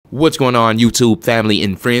What's going on, YouTube family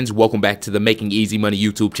and friends? Welcome back to the Making Easy Money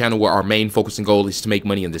YouTube channel, where our main focus and goal is to make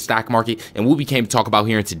money in the stock market. And what we came to talk about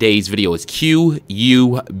here in today's video is QUBT.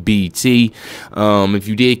 If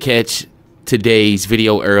you did catch today's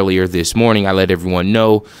video earlier this morning, I let everyone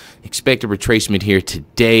know expect a retracement here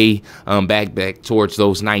today, back towards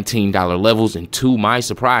those $19 levels. And to my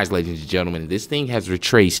surprise, ladies and gentlemen, this thing has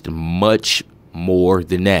retraced much more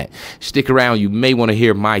than that. Stick around. You may want to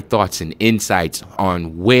hear my thoughts and insights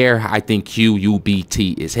on where I think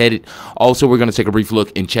QUBT is headed. Also, we're going to take a brief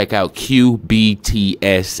look and check out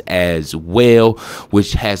QBTS as well,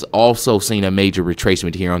 which has also seen a major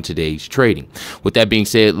retracement here on today's trading. With that being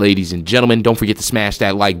said, ladies and gentlemen, don't forget to smash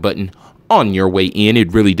that like button on your way in.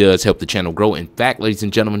 It really does help the channel grow. In fact, ladies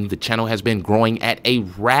and gentlemen, the channel has been growing at a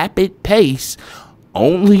rapid pace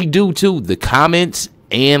only due to the comments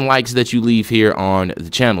and likes that you leave here on the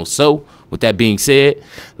channel. So with that being said,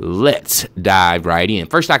 let's dive right in.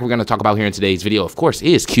 First stock we're going to talk about here in today's video, of course,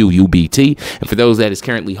 is QUBT. And for those that is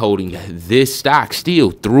currently holding this stock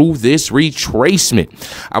still through this retracement,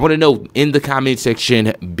 I want to know in the comment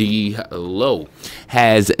section below,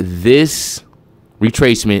 has this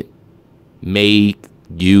retracement made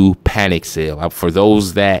you panic sell? For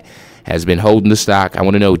those that has been holding the stock, I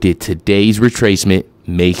want to know, did today's retracement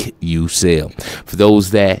make you sell? For those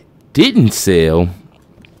that didn't sell,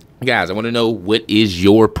 guys, I want to know what is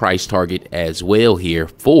your price target as well here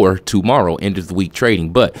for tomorrow, end of the week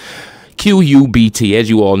trading. But QUBT, as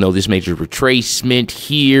you all know, this major retracement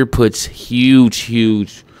here puts huge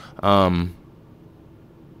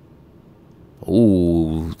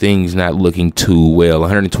things not looking too well.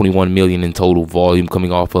 121 million in total volume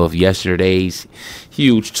coming off of yesterday's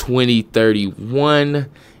huge 2031.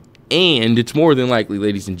 And it's more than likely,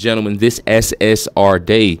 ladies and gentlemen, this SSR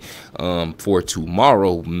day for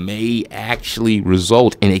tomorrow may actually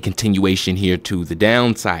result in a continuation here to the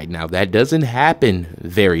downside. Now, that doesn't happen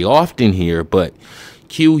very often here, but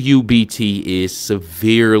QUBT is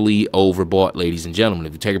severely overbought, ladies and gentlemen.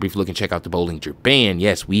 If you take a brief look and check out the Bollinger Band,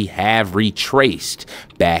 yes, we have retraced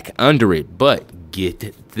back under it, but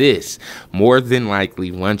get this, more than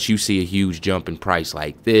likely, once you see a huge jump in price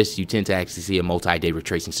like this, you tend to actually see a multi-day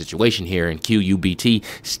retracing situation here, and QUBT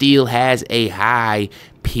still has a high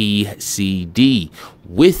PCD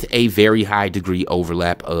with a very high degree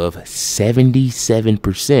overlap of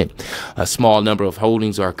 77%. A small number of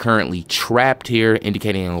holdings are currently trapped here,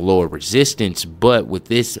 indicating a lower resistance, but with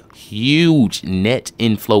this huge net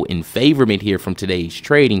inflow in favorment here from today's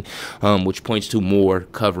trading, which points to more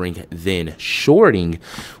covering than shorting,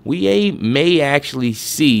 we may actually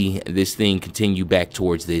see this thing continue back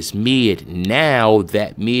towards this mid. Now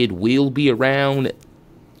that mid will be around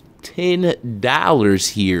 $10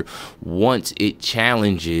 here once it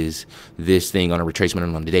challenges this thing on a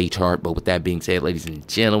retracement on the day chart. But with that being said, ladies and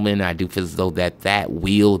gentlemen, I do feel as though that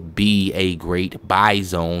will be a great buy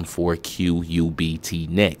zone for QUBT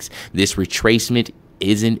next. This retracement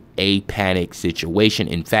isn't a panic situation.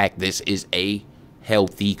 In fact, this is a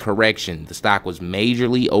healthy correction. The stock was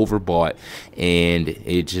majorly overbought, and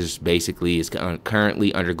it just basically is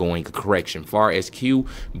currently undergoing a correction. Far as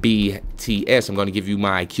QBTS, I'm going to give you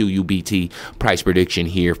my QUBT price prediction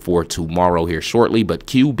here for tomorrow here shortly, but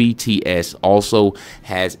QBTS also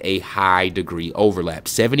has a high degree overlap,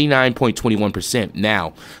 79.21%.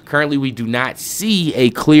 Now, currently we do not see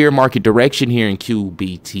a clear market direction here in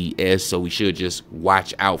QBTS, so we should just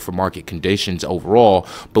watch out for market conditions overall.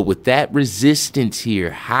 But with that resistance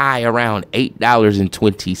here high around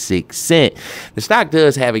 $8.26, the stock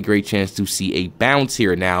does have a great chance to see a bounce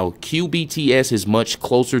here. Now, QBTS is much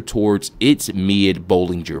closer towards its mid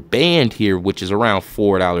Bollinger Band here, which is around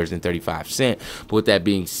 $4.35. But with that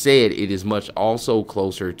being said, it is much also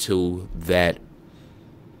closer to that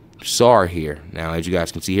SAR here. Now, as you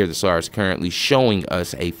guys can see here, the SAR is currently showing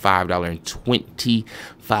us a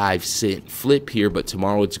 $5.25 flip here, but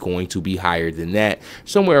tomorrow it's going to be higher than that,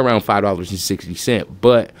 somewhere around $5.60.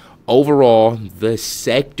 But overall, the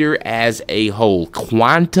sector as a whole,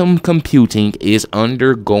 quantum computing, is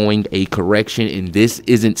undergoing a correction, and this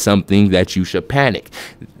isn't something that you should panic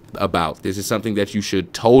about. This is something that you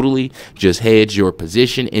should totally just hedge your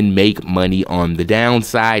position and make money on the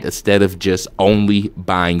downside instead of just only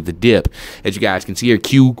buying the dip. As you guys can see here,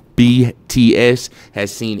 QBTS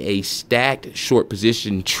has seen a stacked short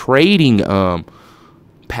position trading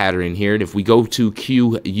pattern here, and if we go to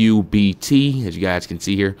QUBT, as you guys can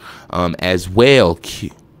see here, as well,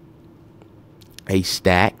 a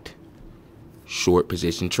stacked short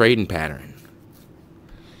position trading pattern.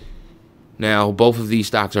 Now, both of these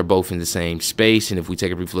stocks are both in the same space, and if we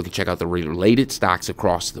take a brief look and check out the related stocks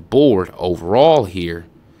across the board overall here,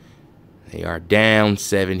 They are down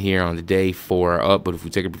 7 here on the day, 4 up. But if we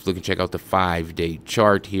take a look and check out the 5-day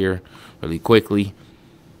chart here really quickly,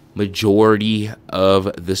 majority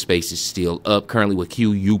of the space is still up currently, with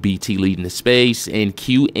QUBT leading the space and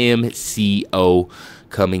QMCO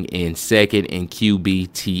coming in second and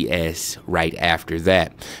QBTS right after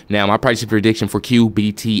that. Now, my price prediction for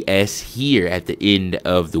QBTS here at the end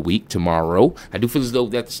of the week tomorrow, I do feel as though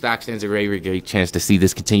that the stock stands a very great chance to see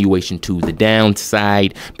this continuation to the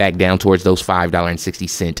downside, back down towards those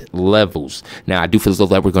 $5.60 levels. Now, I do feel as though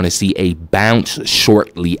that we're going to see a bounce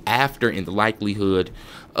shortly after, in the likelihood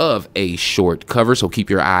of a short cover, so keep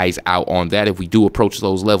your eyes out on that. If we do approach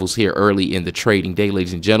those levels here early in the trading day,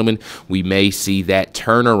 ladies and gentlemen, we may see that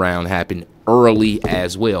turnaround happen early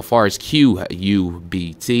as well. As far as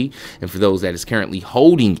QUBT, and for those that is currently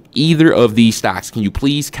holding either of these stocks, can you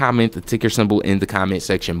please comment the ticker symbol in the comment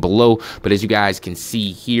section below? But as you guys can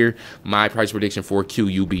see here, my price prediction for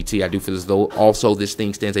QUBT, I do feel as though also this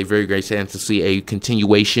thing stands a very great chance to see a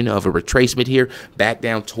continuation of a retracement here back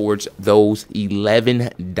down towards those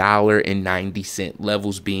 $11.90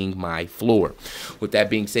 levels being my floor. With that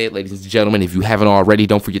being said, ladies and gentlemen, if you haven't already,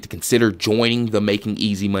 don't forget to consider joining the Making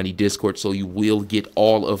Easy Money Discord so you will get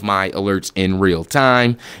all of my alerts in real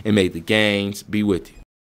time, and may the gains be with you.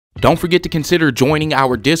 Don't forget to consider joining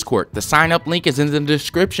our Discord. The sign up link is in the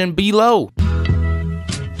description below.